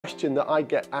question that I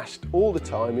get asked all the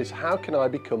time is, how can I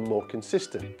become more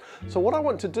consistent? So what I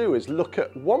want to do is look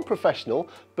at one professional,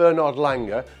 Bernard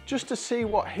Langer, just to see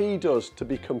what he does to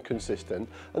become consistent.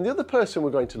 And the other person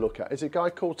we're going to look at is a guy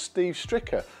called Steve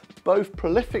Stricker, both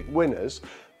prolific winners.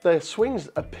 Their swings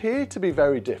appear to be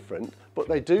very different, but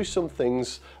they do some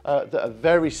things that are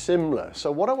very similar.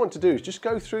 So what I want to do is just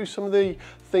go through some of the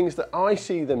things that I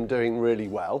see them doing really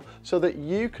well so that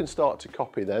you can start to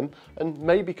copy them and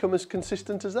may become as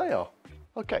consistent as they are.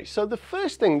 Okay, so the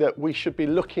first thing that we should be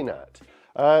looking at,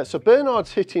 so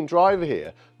Bernard's hitting driver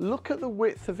here. Look at the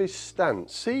width of his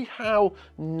stance. See how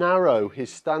narrow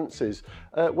his stance is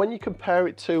when you compare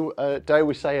it to, dare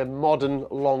we say, a modern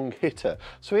long hitter.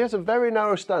 So he has a very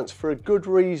narrow stance for a good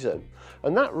reason.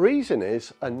 And that reason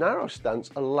is a narrow stance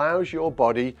allows your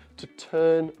body to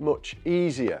turn much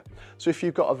easier. So if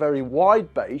you've got a very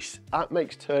wide base, that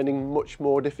makes turning much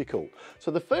more difficult. So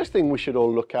the first thing we should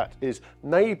all look at is,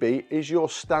 maybe, is your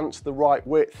stance the right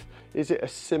width? Is it a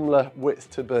similar width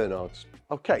to Bernard's?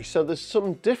 Okay, so there's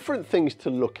some different things to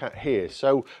look at here.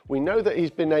 So we know that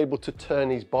he's been able to turn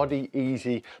his body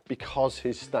easy because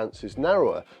his stance is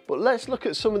narrower, but let's look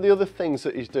at some of the other things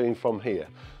that he's doing from here.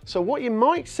 So what you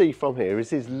might see from here is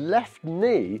his left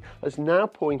knee is now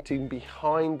pointing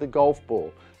behind the golf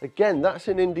ball. Again, that's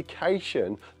an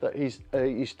indication that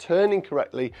he's turning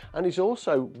correctly, and he's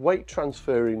also weight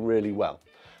transferring really well.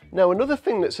 Now, another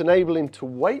thing that's enabling to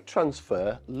weight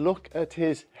transfer, look at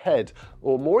his head,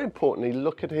 or more importantly,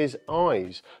 look at his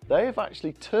eyes. They have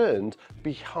actually turned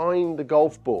behind the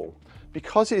golf ball.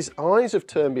 Because his eyes have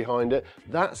turned behind it,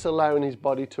 that's allowing his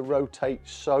body to rotate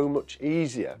so much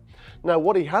easier. Now,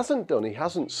 what he hasn't done, he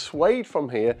hasn't swayed from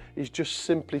here, he's just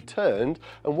simply turned,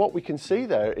 and what we can see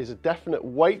there is a definite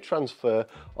weight transfer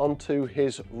onto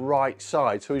his right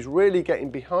side. So he's really getting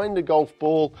behind the golf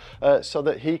ball so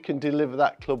that he can deliver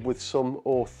that club with some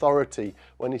authority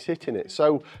when he's hitting it.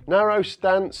 So narrow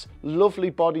stance, lovely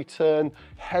body turn,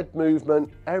 head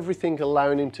movement, everything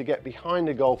allowing him to get behind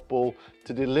the golf ball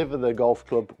to deliver the golf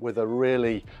club with a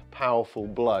really powerful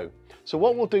blow. So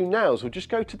what we'll do now is we'll just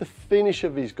go to the finish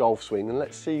of his golf swing and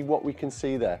let's see what we can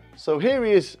see there. So here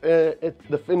he is at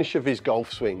the finish of his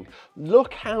golf swing.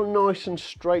 Look how nice and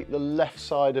straight the left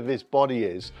side of his body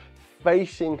is,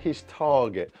 facing his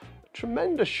target.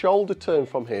 Tremendous shoulder turn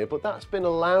from here, but that's been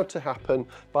allowed to happen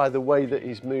by the way that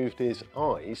he's moved his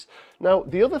eyes. Now,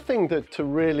 the other thing to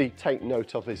really take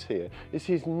note of is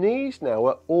his knees now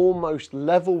are almost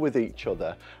level with each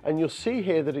other, and you'll see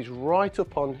here that he's right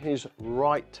up on his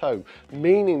right toe,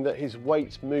 meaning that his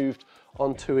weight's moved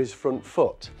onto his front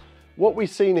foot. What we've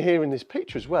seen here in this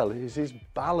picture as well is his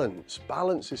balance.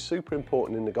 Balance is super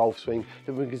important in the golf swing,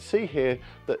 and we can see here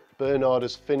that Bernard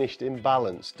has finished in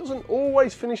balance. Doesn't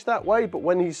always finish that way, but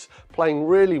when he's playing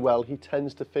really well, he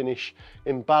tends to finish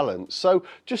in balance. So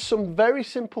just some very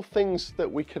simple things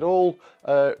that we could all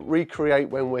recreate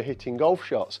when we're hitting golf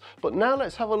shots. But now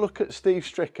let's have a look at Steve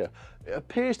Stricker. It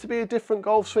appears to be a different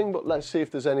golf swing, but let's see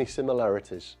if there's any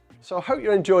similarities. So I hope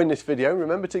you're enjoying this video.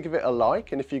 Remember to give it a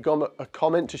like, and if you've got a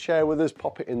comment to share with us,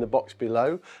 pop it in the box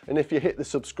below. And if you hit the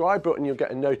subscribe button, you'll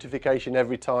get a notification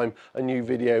every time a new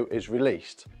video is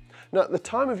released. Now, at the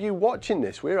time of you watching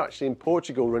this, we're actually in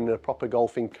Portugal running a proper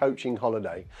golfing coaching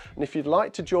holiday. And if you'd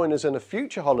like to join us on a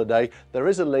future holiday, there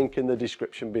is a link in the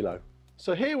description below.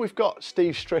 So here we've got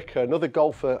Steve Stricker, another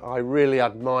golfer I really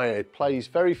admired, plays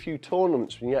very few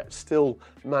tournaments and yet still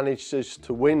manages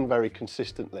to win very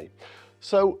consistently.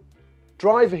 So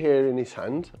driver here in his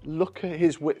hand, look at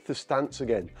his width of stance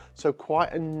again. So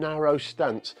quite a narrow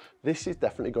stance. This is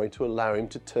definitely going to allow him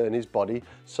to turn his body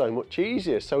so much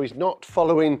easier. So he's not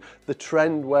following the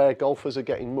trend where golfers are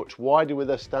getting much wider with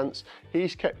their stance.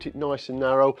 He's kept it nice and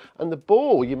narrow. And the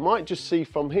ball, you might just see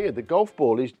from here, the golf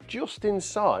ball is just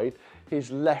inside his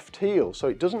left heel. So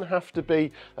it doesn't have to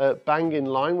be bang in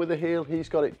line with the heel. He's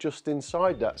got it just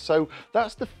inside that. So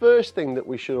that's the first thing that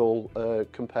we should all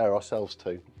compare ourselves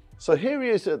to. So here he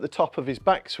is at the top of his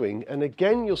backswing, and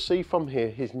again you'll see from here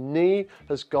his knee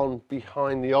has gone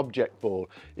behind the object ball.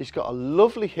 He's got a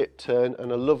lovely hip turn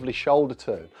and a lovely shoulder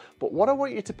turn. But what I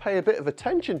want you to pay a bit of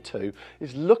attention to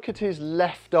is look at his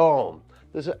left arm.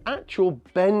 There's an actual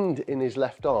bend in his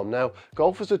left arm. Now,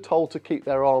 golfers are told to keep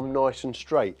their arm nice and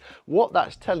straight. What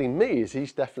that's telling me is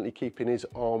he's definitely keeping his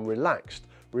arm relaxed.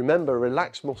 Remember,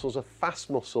 relaxed muscles are fast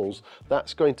muscles.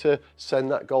 That's going to send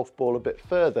that golf ball a bit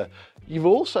further. You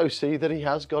also see that he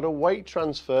has got a weight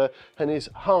transfer, and his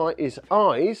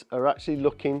eyes are actually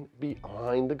looking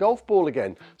behind the golf ball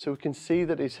again. So we can see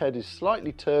that his head is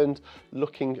slightly turned,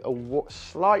 looking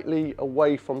slightly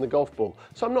away from the golf ball.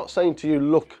 So I'm not saying to you,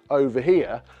 look over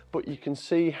here, but you can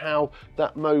see how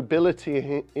that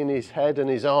mobility in his head and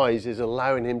his eyes is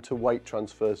allowing him to weight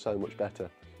transfer so much better.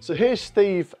 So here's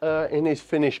Steve in his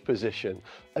finish position.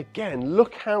 Again,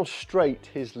 look how straight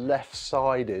his left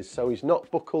side is. So he's not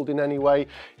buckled in any way.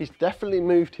 He's definitely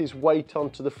moved his weight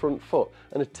onto the front foot.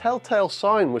 And a telltale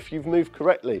sign if you've moved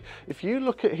correctly, if you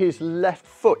look at his left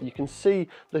foot, you can see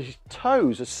that his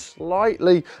toes are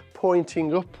slightly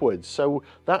pointing upwards. So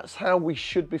that's how we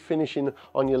should be finishing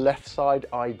on your left side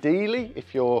ideally,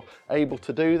 if you're able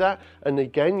to do that. And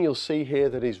again, you'll see here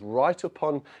that he's right up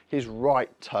on his right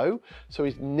toe. So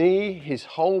his knee, his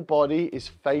whole body is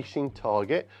facing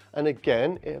target. And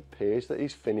again, it appears that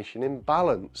he's finishing in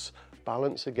balance.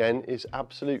 Balance again is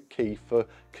absolute key for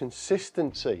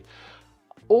consistency.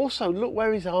 Also, look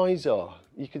where his eyes are.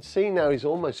 You can see now he's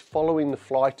almost following the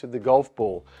flight of the golf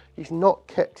ball. He's not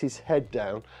kept his head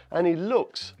down, and he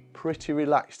looks pretty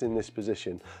relaxed in this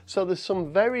position. So there's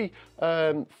some very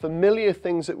familiar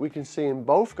things that we can see in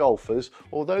both golfers.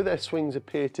 Although their swings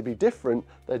appear to be different,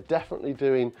 they're definitely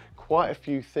doing quite a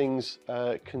few things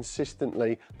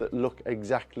consistently that look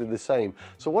exactly the same.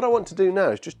 So what I want to do now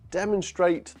is just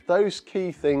demonstrate those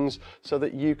key things so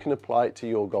that you can apply it to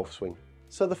your golf swing.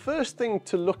 So the first thing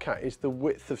to look at is the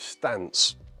width of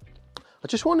stance. I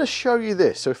just want to show you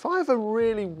this. So if I have a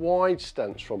really wide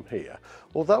stance from here,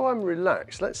 although I'm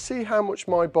relaxed, let's see how much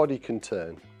my body can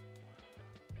turn.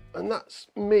 And that's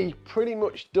me pretty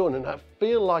much done, and I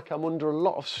feel like I'm under a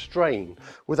lot of strain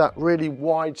with that really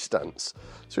wide stance.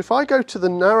 So if I go to the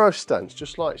narrow stance,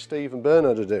 just like Steve and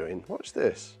Bernard are doing, watch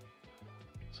this.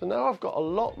 So now I've got a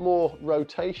lot more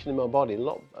rotation in my body, a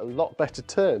lot better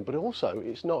turn, but also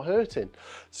it's not hurting.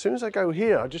 As soon as I go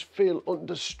here, I just feel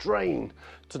under strain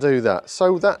to do that.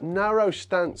 So that narrow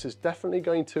stance is definitely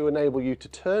going to enable you to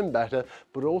turn better,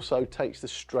 but also takes the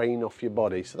strain off your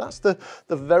body. So that's the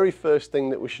very first thing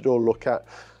that we should all look at.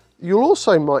 You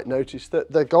also might notice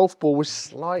that the golf ball was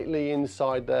slightly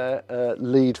inside their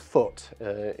lead foot,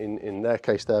 in their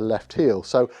case their left heel.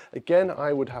 So again,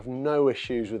 I would have no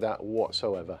issues with that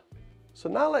whatsoever. So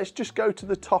now let's just go to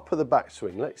the top of the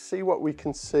backswing. Let's see what we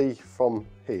can see from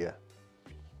here.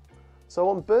 So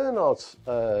on Bernard's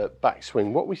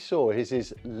backswing, what we saw is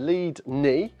his lead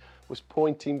knee was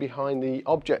pointing behind the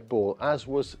object ball, as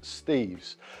was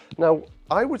Steve's. Now,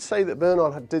 I would say that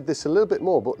Bernard did this a little bit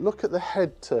more, but look at the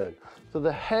head turn. So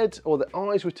the head or the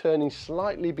eyes were turning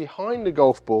slightly behind the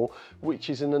golf ball, which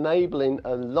is enabling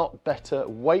a lot better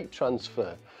weight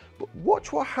transfer. But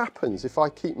watch what happens if I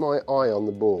keep my eye on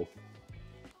the ball.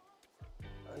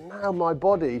 And now my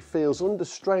body feels under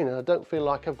strain, and I don't feel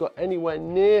like I've got anywhere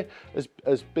near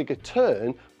as big a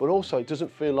turn, but also it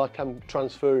doesn't feel like I'm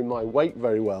transferring my weight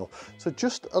very well. So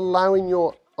just allowing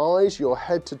your eyes, your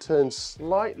head to turn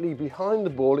slightly behind the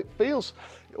ball, it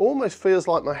almost feels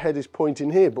like my head is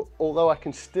pointing here, but although I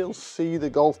can still see the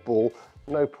golf ball,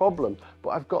 no problem, but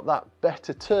I've got that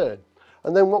better turn.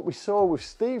 And then what we saw with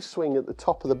Steve's swing at the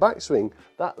top of the backswing,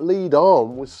 that lead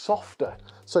arm was softer.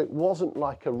 So it wasn't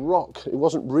like a rock, it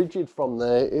wasn't rigid from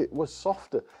there, it was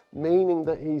softer, meaning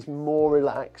that he's more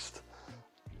relaxed.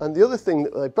 And the other thing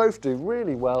that they both do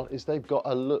really well is they've got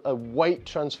a weight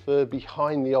transfer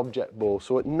behind the object ball.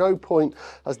 So at no point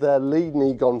has their lead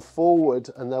knee gone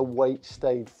forward and their weight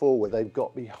stayed forward. They've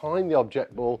got behind the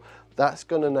object ball. That's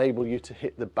going to enable you to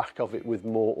hit the back of it with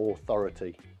more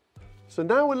authority. So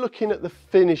now we're looking at the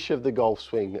finish of the golf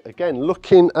swing. Again,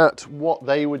 looking at what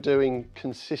they were doing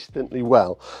consistently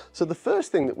well. So the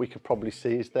first thing that we could probably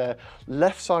see is their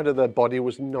left side of their body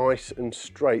was nice and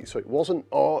straight. So it wasn't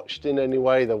arched in any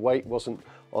way. The weight wasn't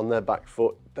on their back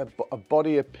foot. Their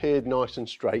body appeared nice and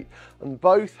straight, and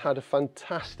both had a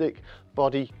fantastic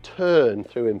body turn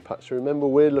through impact. So remember,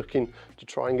 we're looking to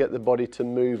try and get the body to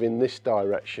move in this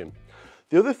direction.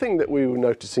 The other thing that we were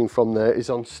noticing from there is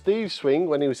on Steve's swing,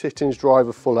 when he was hitting his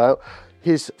driver full out,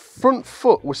 his front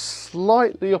foot was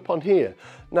slightly up on here.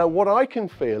 Now, what I can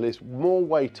feel is more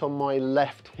weight on my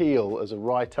left heel as a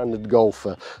right-handed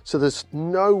golfer. So there's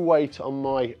no weight on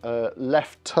my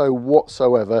left toe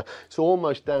whatsoever. It's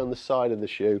almost down the side of the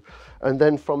shoe. And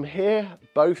then from here,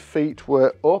 both feet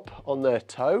were up on their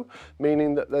toe,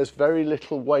 meaning that there's very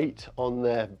little weight on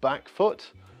their back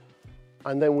foot.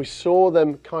 And then we saw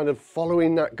them kind of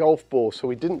following that golf ball, so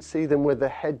we didn't see them with their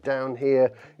head down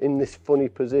here in this funny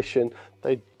position.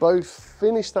 They both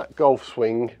finished that golf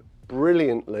swing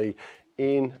brilliantly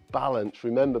in balance.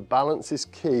 Remember, balance is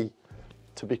key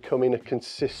to becoming a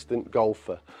consistent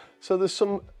golfer. So there's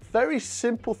some very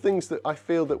simple things that I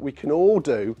feel that we can all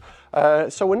do.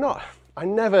 I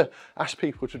never ask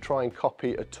people to try and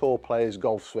copy a tour player's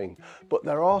golf swing, but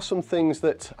there are some things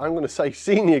that I'm going to say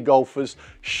senior golfers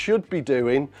should be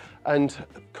doing, and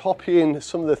copying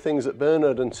some of the things that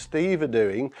Bernard and Steve are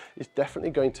doing is definitely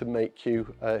going to make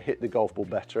you hit the golf ball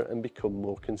better and become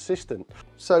more consistent.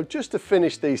 So just to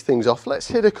finish these things off, let's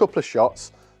hit a couple of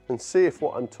shots and see if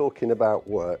what I'm talking about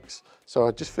works. So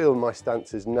I just feel my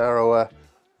stance is narrower,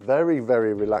 very,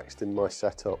 very relaxed in my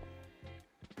setup.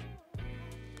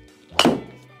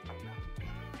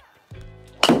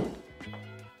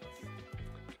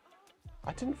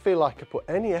 I didn't feel like I put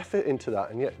any effort into that,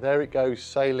 and yet there it goes,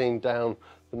 sailing down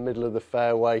the middle of the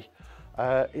fairway.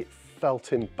 It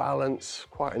felt in balance,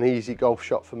 quite an easy golf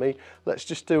shot for me. Let's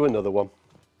just do another one.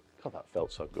 God, that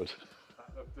felt so good.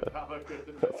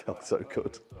 That felt so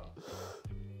good.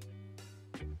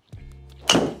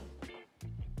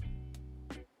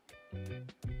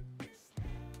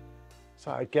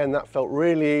 So again, that felt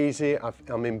really easy.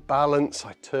 I'm in balance,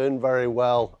 I turned very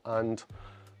well, and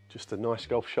just a nice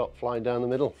golf shot flying down the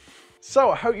middle. So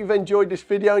I hope you've enjoyed this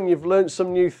video and you've learned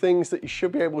some new things that you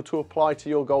should be able to apply to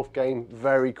your golf game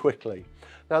very quickly.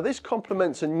 Now this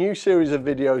complements a new series of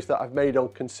videos that I've made on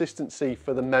consistency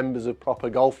for the members of Proper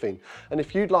Golfing. And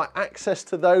if you'd like access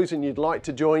to those and you'd like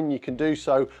to join, you can do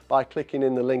so by clicking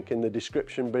in the link in the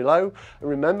description below. And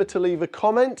remember to leave a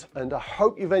comment, and I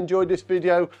hope you've enjoyed this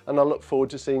video, and I look forward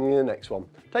to seeing you in the next one.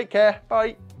 Take care,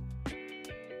 bye.